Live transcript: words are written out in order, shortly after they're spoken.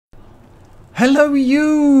Hello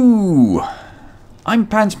you! I'm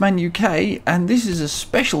Pantsman UK and this is a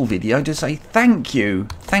special video to say thank you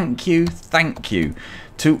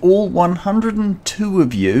to all 102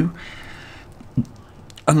 of you.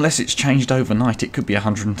 Unless it's changed overnight, it could be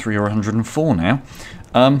 103 or 104 now.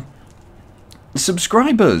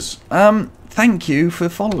 Subscribers, thank you for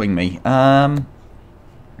following me. Now,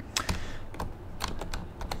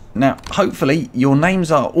 hopefully your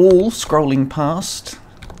names are all scrolling past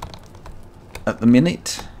at the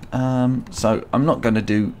minute, so I'm not going to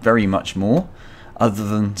do very much more other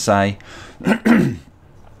than say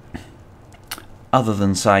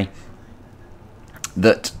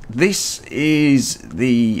that this is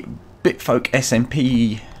the Bitfolk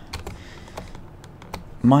SMP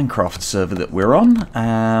Minecraft server that we're on,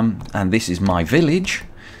 and this is my village.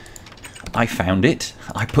 I found it,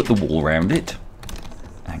 I put the wall around it.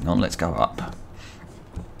 Hang on, let's go up.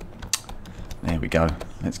 There we go.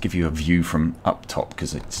 Let's give you a view from up top,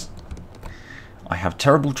 because I have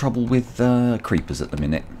terrible trouble with creepers at the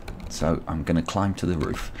minute, so I'm going to climb to the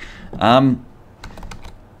roof.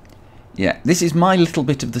 Yeah, this is my little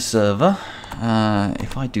bit of the server.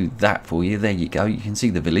 If I do that for you, there you go. You can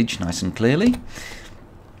see the village nice and clearly.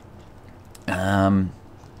 I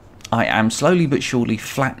am slowly but surely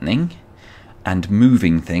flattening and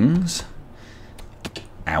moving things.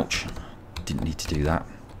 Ouch! Didn't need to do that.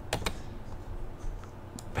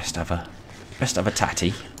 Best have a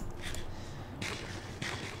tatty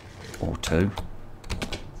or two.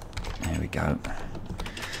 There we go.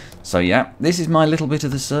 So yeah, this is my little bit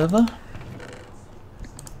of the server.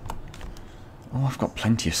 Oh, I've got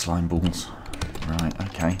plenty of slime balls. Right,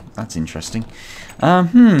 okay, that's interesting.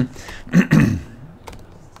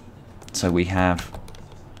 So we have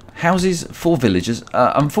houses for villagers.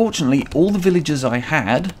 Unfortunately, all the villagers I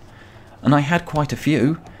had, and I had quite a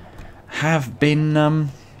few, have been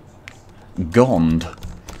goned.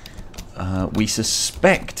 We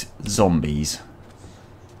suspect zombies.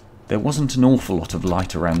 There wasn't an awful lot of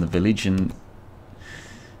light around the village, and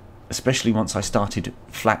especially once I started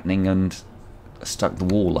flattening and stuck the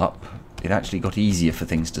wall up, it actually got easier for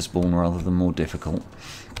things to spawn rather than more difficult.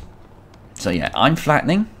 So yeah, I'm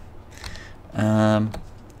flattening.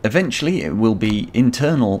 Eventually it will be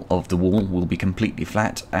internal of the wall will be completely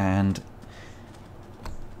flat, and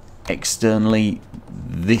externally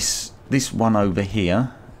this one over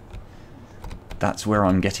here, that's where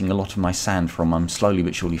I'm getting a lot of my sand from. I'm slowly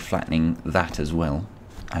but surely flattening that as well,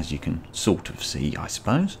 as you can sort of see, I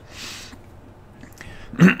suppose.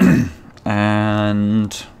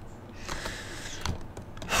 And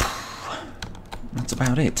that's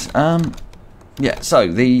about it. Yeah,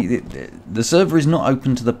 so the server is not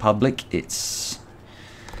open to the public. It's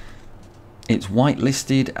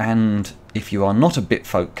whitelisted, and if you are not a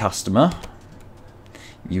Bitfolk customer,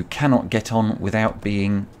 you cannot get on without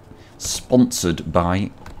being sponsored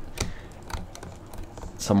by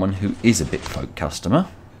someone who is a Bitfolk customer.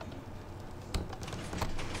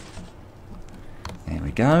 There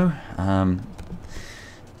we go.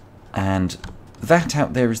 And that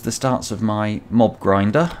out there is the starts of my mob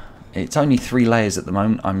grinder. It's only 3 layers at the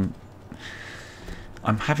moment.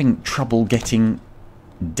 I'm having trouble getting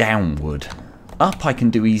downward. Up I can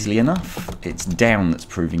do easily enough. It's down that's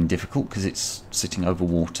proving difficult because it's sitting over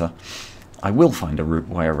water. I will find a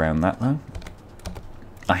way around that though.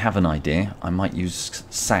 I have an idea. I might use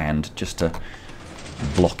sand just to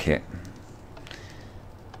block it.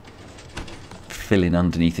 Fill in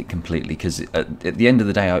underneath it completely, because at the end of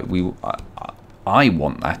the day I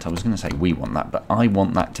want that. I was going to say we want that, but I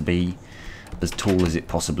want that to be as tall as it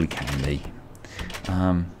possibly can be.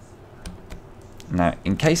 Now,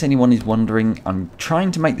 in case anyone is wondering, I'm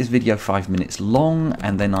trying to make this video 5 minutes long,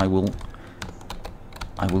 and then I will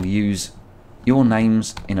use your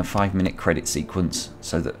names in a 5-minute credit sequence,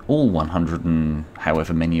 so that all 100 and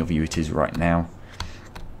however many of you it is right now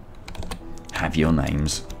have your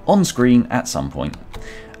names on screen at some point.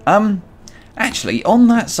 Actually, on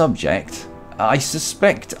that subject, I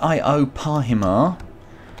suspect I owe Pahimar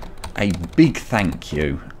a big thank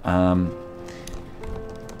you.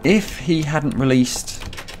 If he hadn't released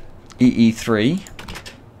EE3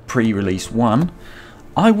 pre-release 1,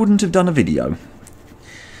 I wouldn't have done a video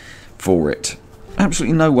for it.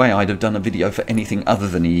 Absolutely no way I'd have done a video for anything other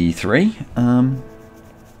than EE3.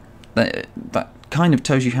 That kind of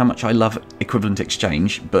tells you how much I love Equivalent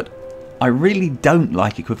Exchange, but I really don't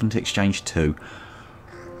like Equivalent Exchange 2.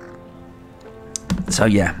 So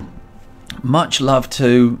yeah, much love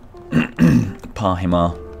to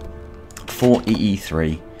Pahimar for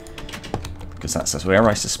EE3, because that's where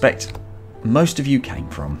I suspect most of you came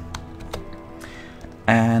from.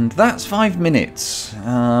 And that's 5 minutes.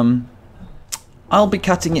 I'll be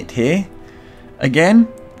cutting it here. Again,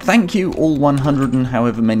 thank you all 100 and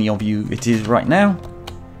however many of you it is right now.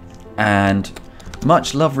 And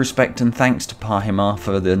much love, respect and thanks to Pahimar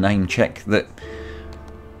for the name check that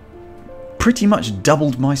pretty much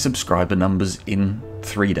doubled my subscriber numbers in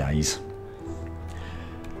 3 days.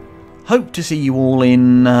 Hope to see you all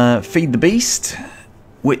in Feed the Beast,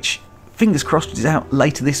 which, fingers crossed, is out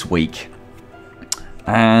later this week.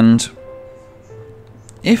 And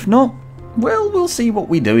if not, well, we'll see what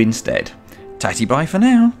we do instead. Tatty bye for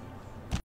now.